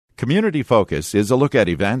Community Focus is a look at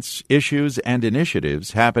events, issues, and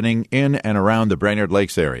initiatives happening in and around the Brainerd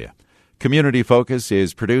Lakes area. Community Focus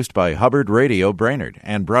is produced by Hubbard Radio Brainerd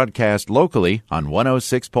and broadcast locally on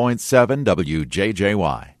 106.7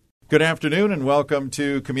 WJJY. Good afternoon and welcome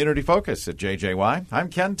to Community Focus at JJY. I'm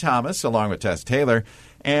Ken Thomas along with Tess Taylor,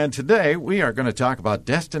 and today we are going to talk about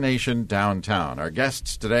Destination Downtown. Our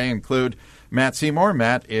guests today include Matt Seymour.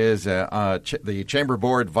 Matt is the Chamber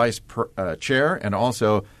Board Vice Chair and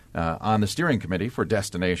also on the steering committee for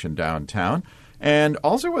Destination Downtown. And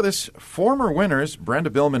also with us, former winners, Brenda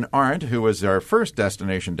Billman-Arndt, who was our first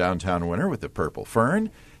Destination Downtown winner with the Purple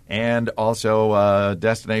Fern, and also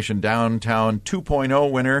Destination Downtown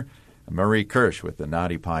 2.0 winner, Marie Kirsch with the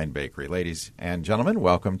Knotty Pine Bakery. Ladies and gentlemen,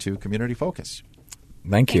 welcome to Community Focus.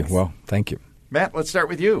 Thank you. Well, thank you. Matt, let's start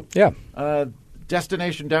with you. Yeah.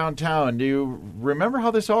 Destination Downtown, do you remember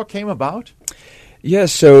how this all came about? Yeah,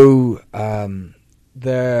 so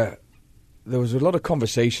there was a lot of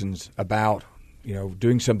conversations about,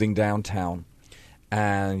 doing something downtown,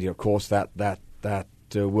 and of course that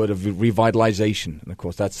word of revitalization, and of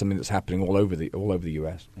course that's something that's happening all over the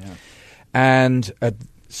U.S. Yeah. And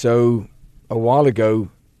so a while ago,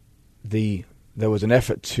 there was an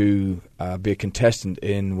effort to be a contestant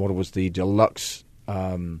in what was the deluxe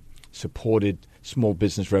supported small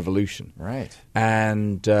business revolution. Right.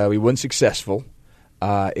 And we weren't successful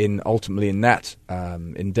ultimately in that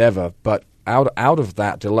endeavor, but out of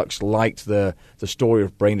that, Deluxe liked the story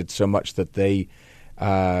of Brainerd so much that they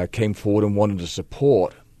came forward and wanted to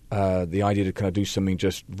support the idea to kind of do something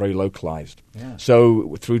just very localized. Yeah.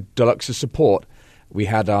 So through Deluxe's support, we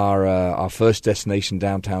had our first Destination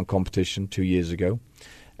Downtown competition 2 years ago,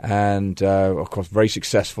 and of course very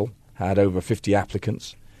successful. Had over 50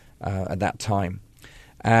 applicants at that time,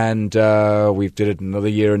 and we've did it another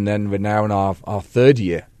year, and then we're now in our third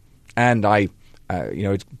year. And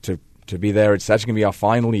to be there, it's actually going to be our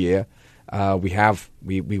final year.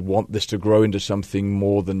 We want this to grow into something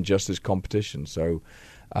more than just this competition. So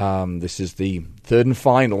this is the third and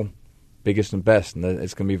final, biggest and best, and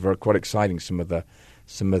it's going to be quite exciting. Some of the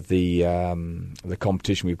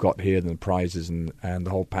competition we've got here, and the prizes and the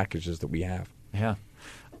whole packages that we have. Yeah,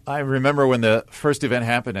 I remember when the first event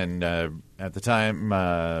happened, and at the time,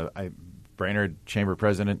 Brainerd Chamber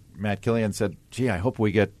President Matt Killian said, "Gee, I hope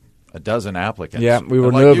we get a dozen applicants." Yeah, we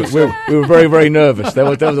were nervous. We were very, very nervous. There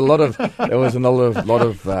was a lot of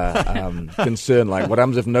concern. Like, what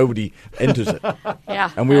happens if nobody enters it? Yeah,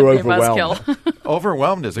 and we were overwhelmed.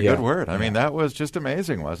 Overwhelmed is a good word. I mean, that was just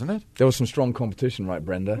amazing, wasn't it? There was some strong competition, right,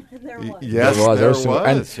 Brenda? There was. Yes, there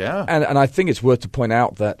was. And I think it's worth to point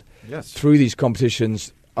out that through these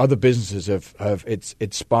competitions, other businesses have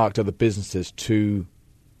it sparked other businesses to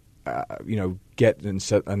get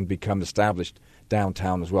and become established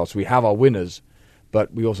downtown as well. So we have our winners,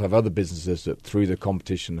 but we also have other businesses that through the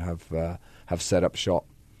competition have set up shop.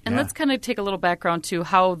 And let's kind of take a little background to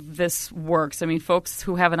how this works. I mean, folks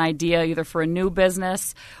who have an idea either for a new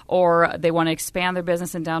business or they want to expand their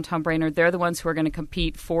business in downtown Brainerd, they're the ones who are going to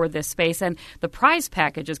compete for this space. And the prize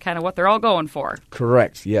package is kind of what they're all going for.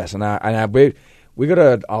 Correct, yes. And we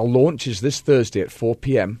got our launch is this Thursday at 4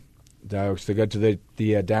 p.m. So go to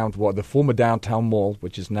the former downtown mall,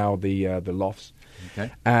 which is now the Lofts.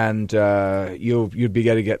 Okay. And you'd be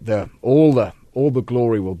able to get all the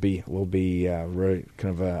glory will be really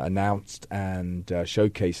kind of announced and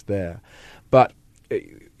showcased there. But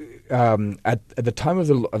at the time of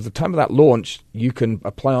that launch, you can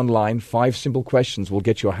apply online. 5 simple questions will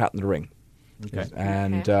get you a hat in the ring. Okay.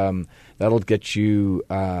 And that'll get you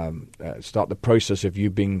start the process of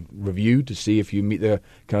you being reviewed to see if you meet the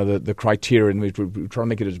kind of the criteria. And we're trying to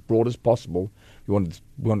make it as broad as possible. We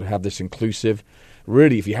want to have this inclusive.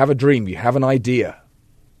 Really, if you have a dream, you have an idea,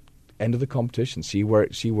 end of the competition. See where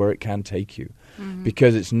it can take you,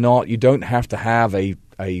 because it's not. You don't have to have a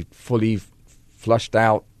fully flushed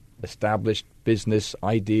out, established business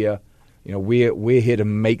idea. We're here to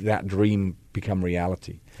make that dream become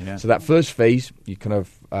reality. Yeah. So that first phase, you kind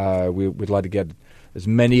of we'd like to get as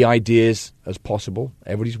many ideas as possible.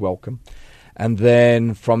 Everybody's welcome, and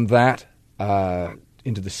then from that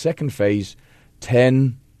into the second phase,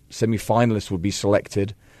 10 semi-finalists would be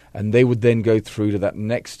selected, and they would then go through to that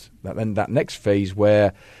next phase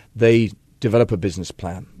where they develop a business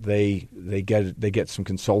plan. They get some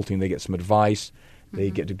consulting, they get some advice, they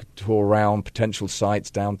get to tour around potential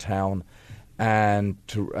sites downtown, and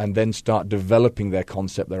then start developing their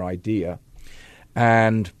concept, their idea,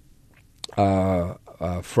 and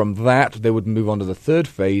from that they would move on to the third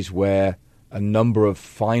phase where a number of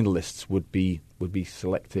finalists would be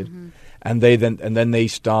selected, and then they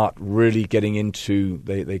start really getting into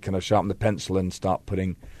they kind of sharpen the pencil and start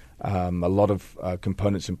putting a lot of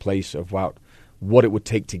components in place about what it would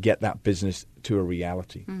take to get that business to a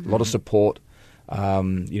reality. A lot of support.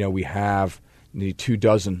 We have nearly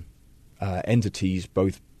 24 entities,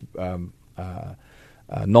 both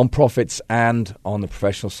non-profits and on the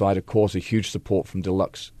professional side, of course, a huge support from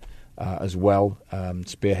Deluxe as well,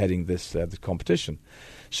 spearheading this competition.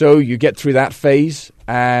 So you get through that phase,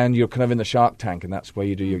 and you're kind of in the Shark Tank, and that's where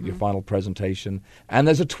you do your final presentation. And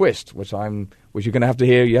there's a twist, which you're going to have to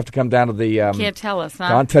hear. You have to come down to the. Can't tell us, huh?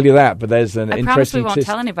 Can't tell you that, but there's an I interesting promise we won't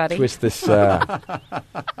tell anybody. twist. This.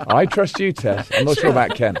 I trust you, Tess. I'm not sure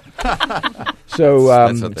about Ken. So,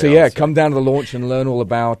 come down to the launch and learn all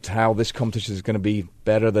about how this competition is going to be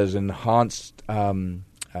better. There's an enhanced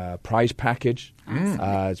prize package.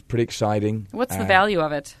 It's pretty exciting. What's the value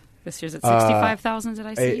of it? This year's at 65,000. Did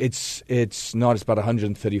I see? It's not. It's about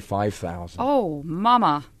 135,000. Oh,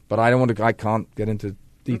 mama! But I don't want to. I can't get into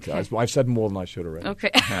details. Okay. I've said more than I should already.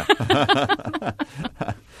 Okay.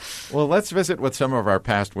 Well, let's visit with some of our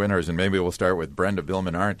past winners, and maybe we'll start with Brenda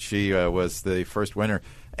Billman-Arndt. She was the first winner,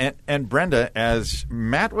 and Brenda, as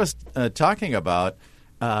Matt was talking about.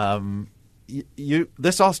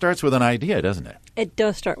 This all starts with an idea, doesn't it? It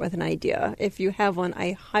does start with an idea. If you have one,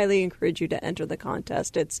 I highly encourage you to enter the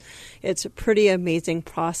contest. It's a pretty amazing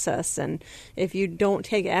process, and if you don't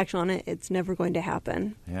take action on it, it's never going to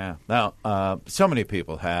happen. Yeah. Now, so many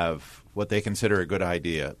people have what they consider a good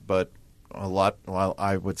idea, but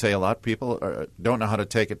I would say a lot of people don't know how to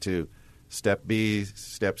take it to step B,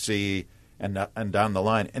 step C, and down the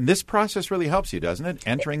line. And this process really helps you, doesn't it,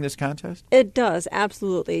 entering this contest? It does,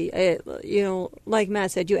 absolutely. Like Matt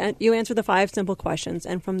said, you answer the 5 simple questions,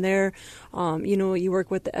 and from there, you work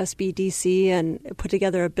with the SBDC and put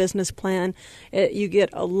together a business plan. You get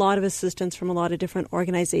a lot of assistance from a lot of different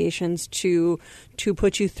organizations to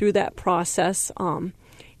put you through that process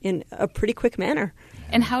in a pretty quick manner.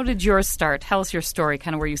 And how did yours start? Tell us your story,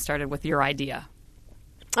 kind of where you started with your idea.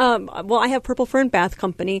 Well, I have Purple Fern Bath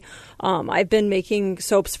Company. I've been making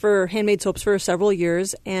handmade soaps for several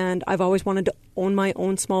years, and I've always wanted to own my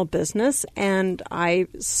own small business. And I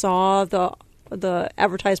saw the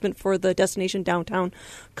advertisement for the Destination Downtown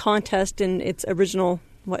contest in its original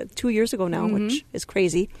 2 years ago now, which is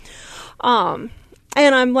crazy.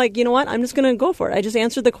 And I'm like, you know what? I'm just going to go for it. I just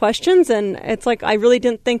answered the questions, and it's like I really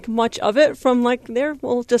didn't think much of it from there.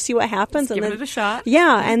 We'll just see what happens. Just give it a shot.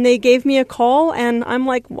 Yeah, and they gave me a call, and I'm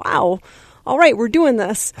like, wow. All right, we're doing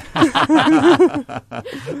this.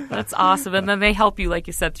 That's awesome. And then they help you, like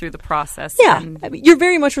you said, through the process. Yeah. You're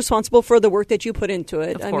very much responsible for the work that you put into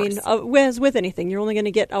it. Of course. As with anything, you're only going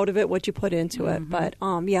to get out of it what you put into it. But,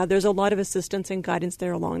 there's a lot of assistance and guidance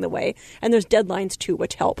there along the way. And there's deadlines, too,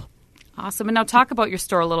 which help. Awesome. And now talk about your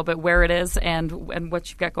store a little bit, where it is and what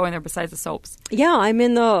you've got going there besides the soaps. Yeah, I'm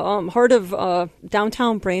in the heart of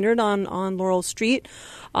downtown Brainerd on Laurel Street.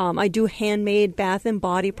 I do handmade bath and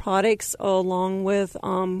body products along with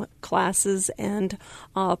classes and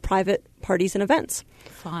private parties and events.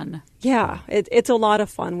 Fun. Yeah, it's a lot of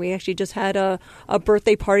fun. We actually just had a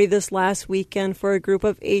birthday party this last weekend for a group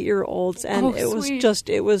of 8-year-olds, and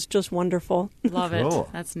it was just wonderful. Love it. Cool.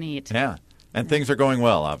 That's neat. Yeah. And things are going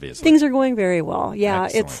well, obviously. Things are going very well. Yeah,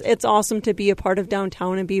 Excellent. it's awesome to be a part of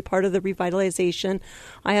downtown and be part of the revitalization.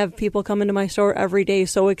 I have people come into my store every day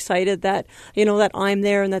so excited that that I'm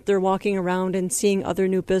there and that they're walking around and seeing other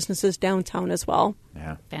new businesses downtown as well.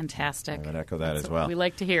 Yeah. Fantastic. I would echo that That's as well. What we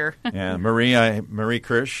like to hear. Yeah, Marie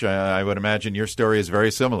Kirsch, I would imagine your story is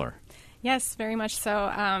very similar. Yes, very much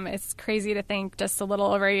so. It's crazy to think just a little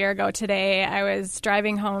over a year ago today, I was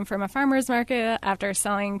driving home from a farmer's market after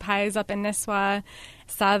selling pies up in Nisswa,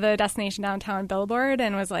 saw the Destination Downtown billboard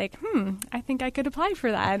and was like, I think I could apply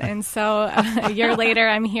for that. And so a year later,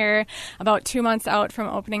 I'm here about 2 months out from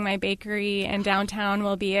opening my bakery in downtown.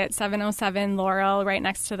 We'll be at 707 Laurel, right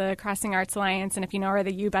next to the Crossing Arts Alliance. And if you know where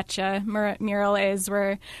the You Betcha mural is,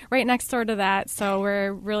 we're right next door to that. So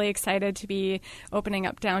we're really excited to be opening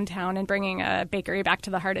up downtown and bringing a bakery back to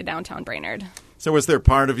the heart of downtown Brainerd. So was there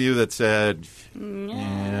part of you that said,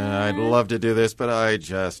 I'd love to do this, but I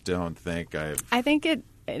just don't think I think it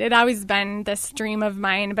had always been this dream of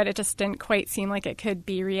mine, but it just didn't quite seem like it could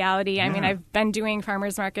be reality. Yeah. I mean, I've been doing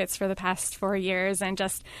farmers markets for the past 4 years and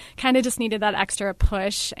just needed that extra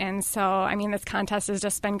push. And so, I mean, this contest has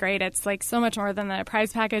just been great. It's like so much more than the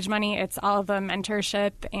prize package money. It's all the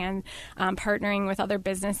mentorship and partnering with other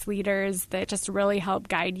business leaders that just really help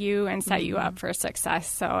guide you and set you up for success.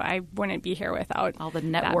 So I wouldn't be here without all the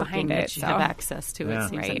networking that you have access to. Yeah. It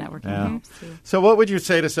seems right. that networking helps too. So what would you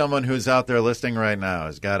say to someone who's out there listening right now,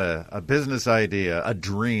 has got a business idea, a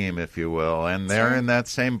dream, if you will, and they're in that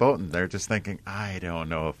same boat, and they're just thinking, I don't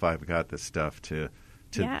know if I've got the stuff to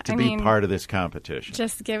to be part of this competition?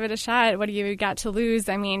 Just give it a shot. What do you got to lose?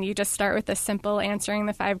 I mean, you just start with the simple answering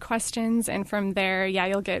the 5 questions, and from there,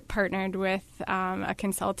 you'll get partnered with a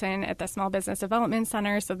consultant at the Small Business Development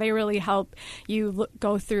Center. So they really help you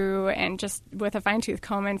go through and just with a fine-tooth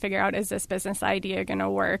comb and figure out, is this business idea going to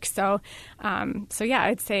work? So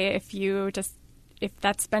I'd say if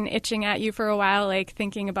that's been itching at you for a while, like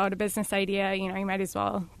thinking about a business idea, you might as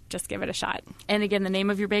well just give it a shot. And again, the name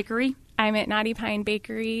of your bakery? I'm at Knotty Pine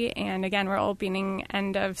Bakery, and again, we're opening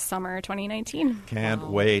end of summer 2019. Can't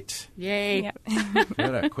wait. Yay. Yep.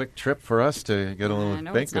 What a quick trip for us to get a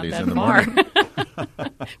little baked goodies in the far. morning.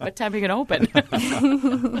 What time are you going to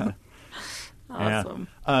open? Awesome.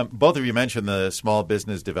 Yeah. Both of you mentioned the Small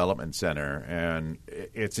Business Development Center, and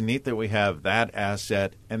it's neat that we have that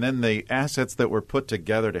asset and then the assets that were put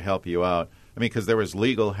together to help you out. I mean, because there was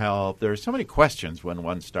legal help. There are so many questions when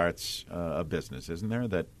one starts a business, isn't there?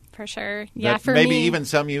 That for sure. Yeah, that for maybe me, even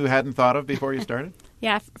some you hadn't thought of before you started?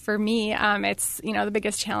 Yeah, for me, it's, the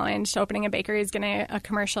biggest challenge to opening a bakery is getting a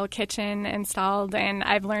commercial kitchen installed. And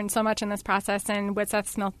I've learned so much in this process. And Whitseth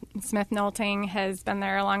Smith Nolting has been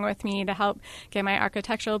there along with me to help get my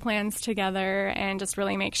architectural plans together and just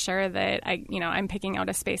really make sure that I'm picking out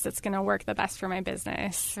a space that's going to work the best for my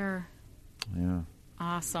business. Sure. Yeah.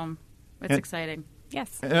 Awesome. It's exciting.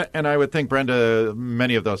 Yes. And I would think, Brenda,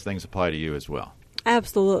 many of those things apply to you as well.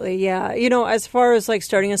 Absolutely, yeah. As far as like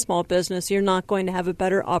starting a small business, you're not going to have a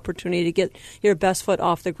better opportunity to get your best foot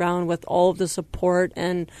off the ground with all of the support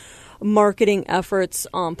and marketing efforts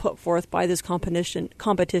put forth by this competition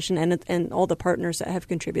and all the partners that have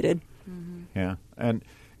contributed. Mm-hmm. Yeah,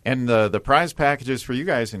 and the prize packages for you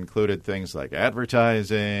guys included things like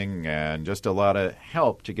advertising and just a lot of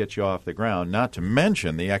help to get you off the ground, not to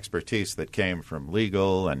mention the expertise that came from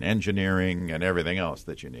legal and engineering and everything else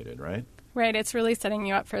that you needed, right? Right. It's really setting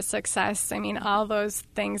you up for success. I mean, all those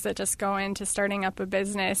things that just go into starting up a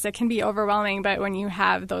business, it can be overwhelming, but when you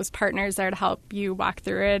have those partners there to help you walk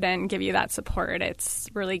through it and give you that support, it's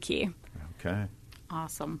really key. Okay.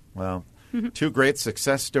 Awesome. Well, 2 great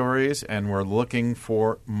success stories, and we're looking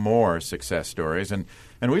for more success stories. And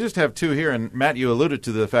we just have 2 here. And, Matt, you alluded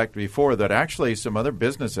to the fact before that actually some other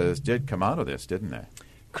businesses did come out of this, didn't they?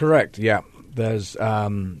 Correct, yeah. There's, I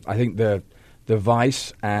think the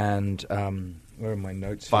Vice and where are my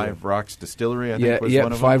notes? Five Rocks Distillery, I think, was one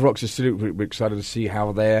of them. Five Rocks Distillery. We're excited to see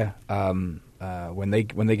how they're when they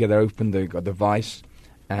get open. They've got the Vice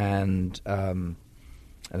and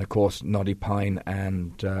of course Knotty Pine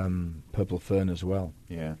and Purple Fern as well.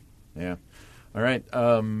 Yeah. All right.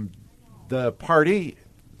 The party,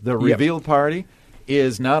 the reveal party,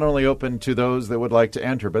 is not only open to those that would like to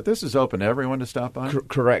enter, but this is open to everyone to stop by?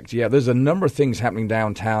 Correct, yeah. There's a number of things happening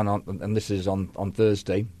downtown, and this is on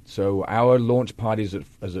Thursday. So our launch party is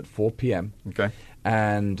at 4 p.m. Okay.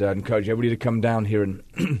 And encourage everybody to come down here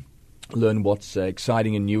and learn what's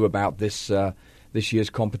exciting and new about this year's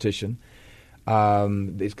competition. It's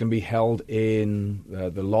going to be held in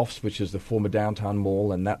the Lofts, which is the former downtown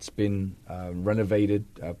mall, and that's been renovated.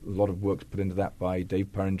 A lot of work's put into that by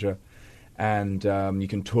Dave Perringer. And you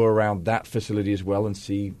can tour around that facility as well and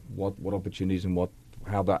see what opportunities and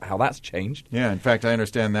how that's changed. Yeah, in fact, I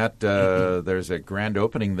understand that there's a grand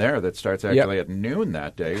opening there that starts actually at noon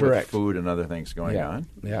that day. Correct. With food and other things going on.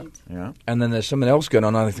 Yeah. Yeah. And then there's something else going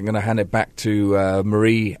on. I think I'm going to hand it back to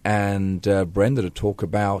Marie and Brenda to talk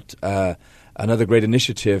about another great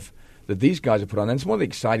initiative that these guys have put on. And it's one of the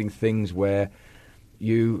exciting things where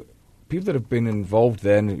people that have been involved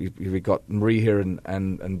there, and you've got Marie here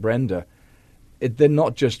and Brenda, they're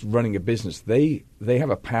not just running a business. They have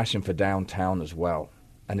a passion for downtown as well,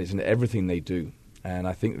 and it's in everything they do. And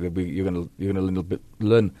I think that you're going to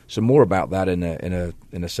learn some more about that in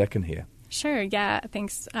a second here. Sure. Yeah.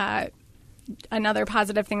 Thanks. Another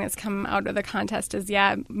positive thing that's come out of the contest is,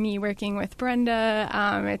 me working with Brenda.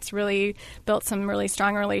 It's really built some really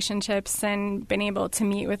strong relationships and been able to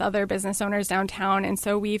meet with other business owners downtown. And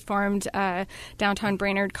so we formed a Downtown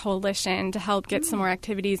Brainerd Coalition to help get some more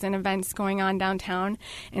activities and events going on downtown.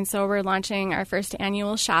 And so we're launching our first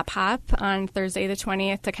annual Shop Hop on Thursday the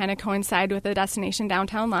 20th to kind of coincide with the Destination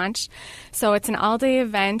Downtown launch. So it's an all-day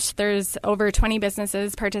event. There's over 20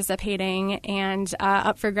 businesses participating, and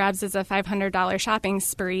up for grabs is a $500 shopping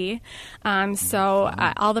spree. So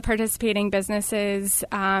all the participating businesses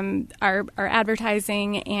are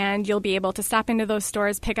advertising, and you'll be able to stop into those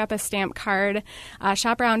stores, pick up a stamp card,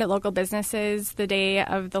 shop around at local businesses the day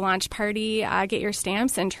of the launch party, get your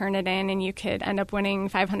stamps and turn it in, and you could end up winning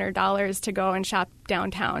 $500 to go and shop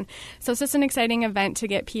downtown. So it's just an exciting event to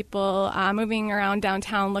get people moving around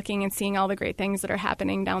downtown, looking and seeing all the great things that are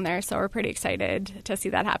happening down there. So we're pretty excited to see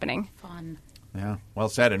that happening. Fun. Yeah, well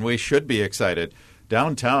said. And we should be excited.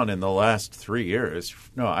 Downtown in the last 3 years,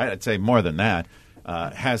 no, I'd say more than that,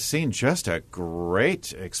 has seen just a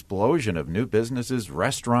great explosion of new businesses,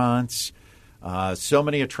 restaurants, so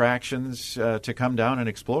many attractions to come down and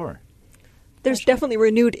explore. There's definitely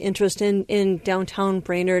renewed interest in downtown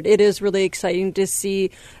Brainerd. It is really exciting to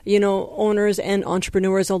see, owners and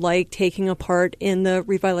entrepreneurs alike taking a part in the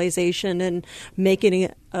revitalization and making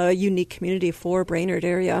it a unique community for Brainerd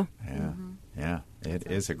area. Yeah, it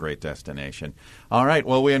is a great destination. All right,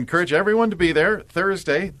 well, we encourage everyone to be there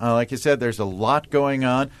Thursday. Like you said, there's a lot going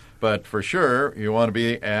on, but for sure you want to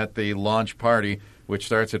be at the launch party, which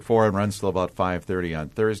starts at 4 and runs till about 5:30 on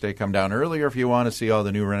Thursday. Come down earlier if you want to see all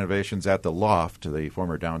the new renovations at the Loft, the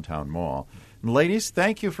former downtown mall. And ladies,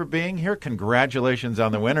 thank you for being here. Congratulations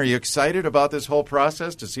on the win. Are you excited about this whole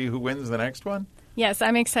process to see who wins the next one? Yes,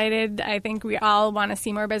 I'm excited. I think we all want to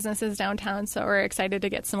see more businesses downtown, so we're excited to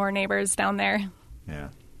get some more neighbors down there. Yeah.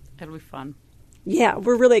 It'll be fun. Yeah,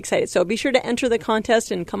 we're really excited. So be sure to enter the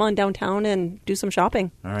contest and come on downtown and do some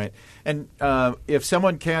shopping. All right. And if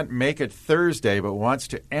someone can't make it Thursday but wants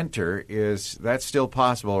to enter, is that still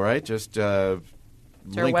possible, right? Just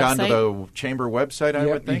link onto the Chamber website, I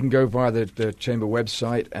would think? You can go via the Chamber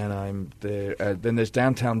website, and I'm there. Then there's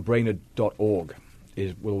downtownbrainerd.org.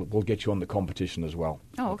 We'll get you on the competition as well.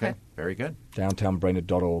 Oh, okay. Very good.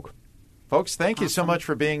 Downtownbrainerd.org. Folks, thank you so much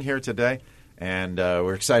for being here today. And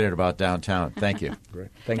we're excited about downtown. Thank you. Great.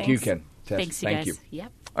 Thank you, Ken. Tess. Thanks, you Thank guys. you.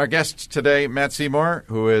 Yep. Our guest today, Matt Seymour,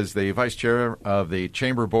 who is the Vice Chair of the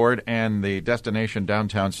Chamber Board and the Destination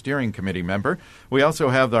Downtown Steering Committee member. We also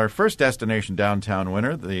have our first Destination Downtown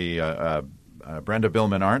winner, the Brenda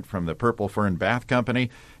Billman-Arndt from the Purple Fern Bath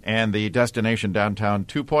Company, and the Destination Downtown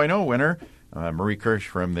 2.0 winner, Marie Kirsch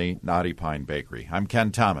from the Naughty Pine Bakery. I'm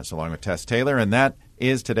Ken Thomas, along with Tess Taylor, and that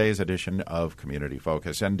is today's edition of Community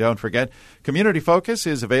Focus. And don't forget, Community Focus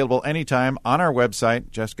is available anytime on our website.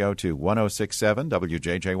 Just go to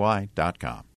 1067wjjy.com.